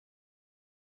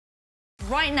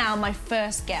right now my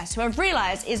first guest, who I've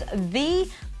realised is the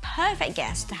perfect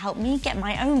guest to help me get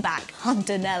my own back on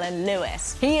Donnell and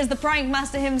Lewis. He is the prank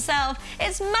master himself.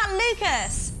 It's Matt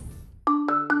Lucas.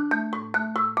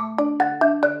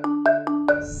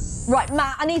 Right,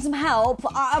 Matt, I need some help.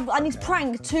 I need to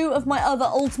prank two of my other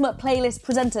Ultimate Playlist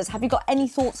presenters. Have you got any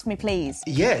thoughts for me, please?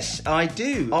 Yes, I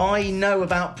do. I know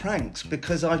about pranks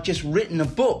because I've just written a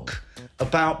book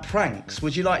about pranks.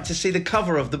 Would you like to see the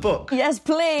cover of the book? Yes,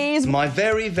 please. My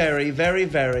very, very, very,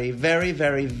 very, very,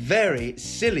 very, very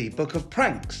silly book of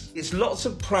pranks. It's lots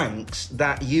of pranks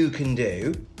that you can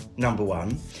do, number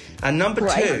one. And number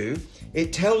two,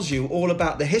 it tells you all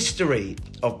about the history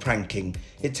of pranking.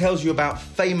 It tells you about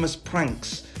famous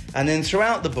pranks. And then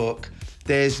throughout the book,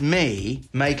 there's me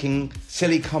making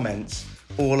silly comments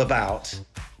all about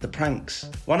the pranks.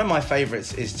 One of my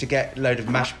favourites is to get a load of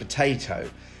mashed potato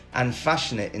and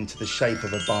fashion it into the shape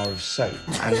of a bar of soap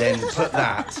and then put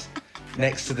that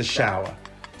next to the shower.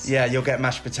 Yeah, you'll get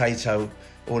mashed potato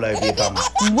all over your bum.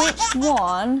 Which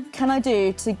one can I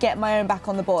do to get my own back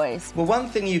on the boys? Well, one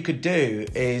thing you could do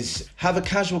is have a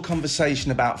casual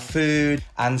conversation about food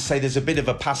and say there's a bit of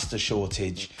a pasta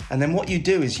shortage. And then what you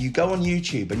do is you go on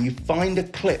YouTube and you find a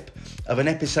clip of an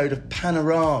episode of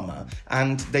Panorama,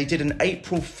 and they did an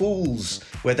April Fool's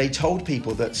where they told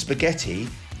people that spaghetti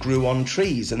grew on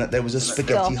trees and that there was a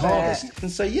spaghetti harvest.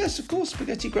 And so, yes, of course,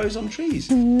 spaghetti grows on trees.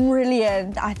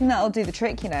 Brilliant. I think that'll do the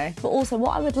trick, you know. But also,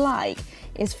 what I would like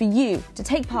is for you to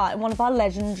take part in one of our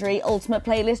legendary Ultimate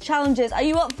Playlist challenges. Are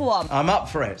you up for one? I'm up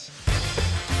for it.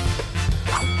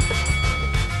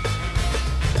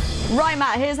 Right,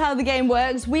 Matt, here's how the game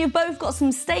works. We've both got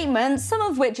some statements, some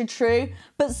of which are true,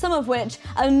 but some of which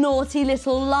are naughty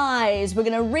little lies. We're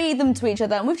going to read them to each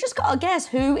other, and we've just got to guess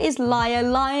who is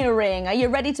liaring. Are you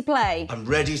ready to play? I'm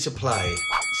ready to play.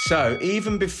 So,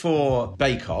 even before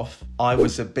Bake Off, I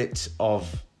was a bit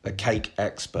of a cake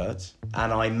expert,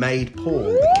 and I made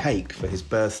Paul a cake for his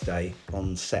birthday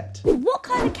on set. What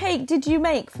kind of cake did you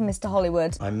make for Mr.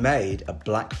 Hollywood? I made a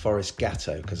Black Forest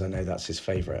Gatto, because I know that's his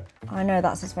favourite. I know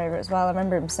that's his favourite as well. I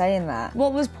remember him saying that.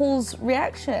 What was Paul's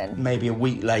reaction? Maybe a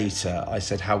week later, I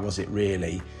said, how was it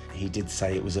really? He did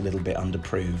say it was a little bit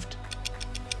underproved.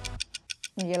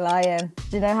 You're lying.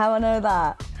 Do you know how I know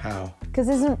that? How? Because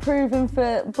isn't proven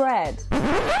for bread?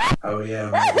 Oh, yeah,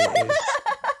 maybe it is.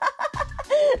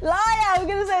 Liar! I'm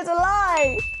going to say it's a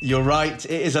lie. You're right,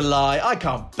 it is a lie. I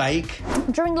can't bake.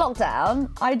 During lockdown,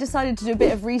 I decided to do a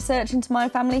bit of research into my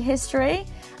family history,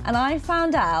 and I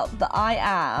found out that I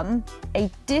am a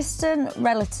distant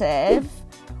relative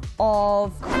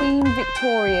of Queen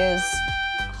Victoria's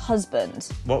husband.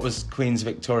 What was Queen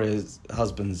Victoria's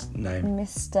husband's name?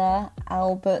 Mr.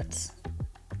 Albert,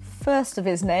 first of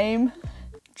his name,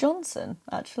 Johnson,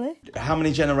 actually. How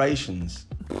many generations?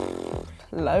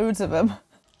 Loads of them.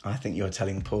 I think you're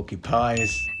telling porky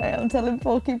pies. I am telling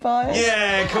porky pies.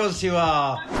 Yeah, of course you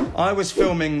are. I was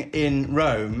filming in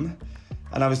Rome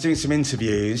and I was doing some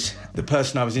interviews. The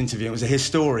person I was interviewing was a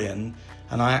historian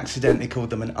and I accidentally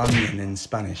called them an onion in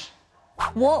Spanish.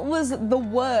 What was the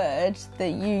word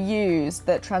that you used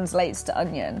that translates to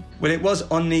onion? Well, it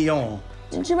was onion.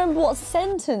 Do you remember what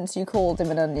sentence you called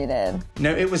him an onion in?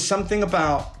 No, it was something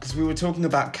about, because we were talking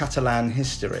about Catalan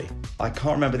history. I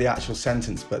can't remember the actual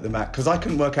sentence, but because I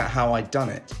couldn't work out how I'd done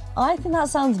it. I think that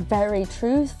sounds very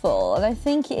truthful, and I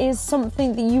think it is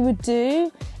something that you would do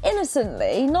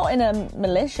innocently, not in a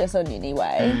malicious, oniony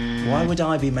way. Why would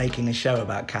I be making a show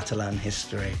about Catalan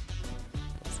history?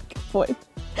 That's a good point.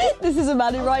 This is a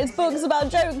man who writes books about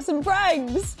jokes and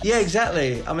pranks. Yeah,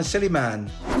 exactly. I'm a silly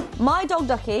man. My dog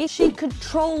Ducky, she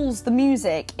controls the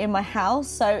music in my house,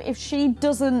 so if she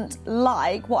doesn't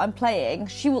like what I'm playing,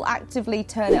 she will actively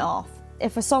turn it off.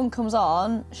 If a song comes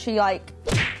on, she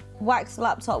whacks the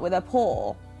laptop with her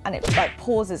paw and it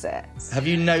pauses it. Have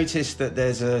you noticed that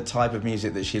there's a type of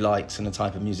music that she likes and a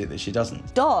type of music that she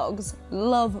doesn't? Dogs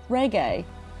love reggae,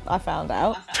 I found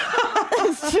out.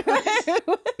 It's true.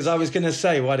 Because I was going to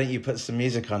say, why don't you put some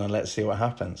music on and let's see what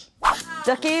happens?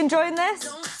 Ducky, enjoying this?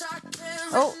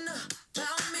 Oh.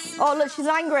 Oh, look, she's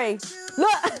angry.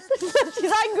 Look,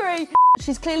 she's angry.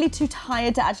 She's clearly too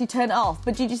tired to actually turn it off.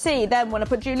 But did you see, then when I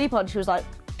put Dua Lipa on, she was like...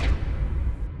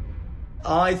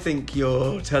 I think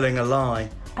you're telling a lie.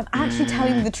 I'm actually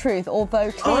telling the truth,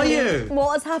 although clearly Are you?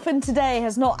 What has happened today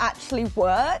has not actually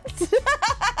worked.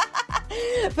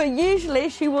 But usually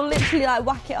she will literally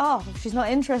whack it off if she's not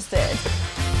interested.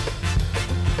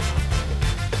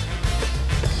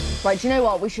 Right, do you know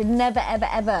what? We should never, ever,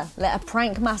 ever let a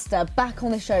prank master back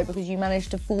on the show because you managed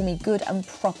to fool me good and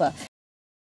proper.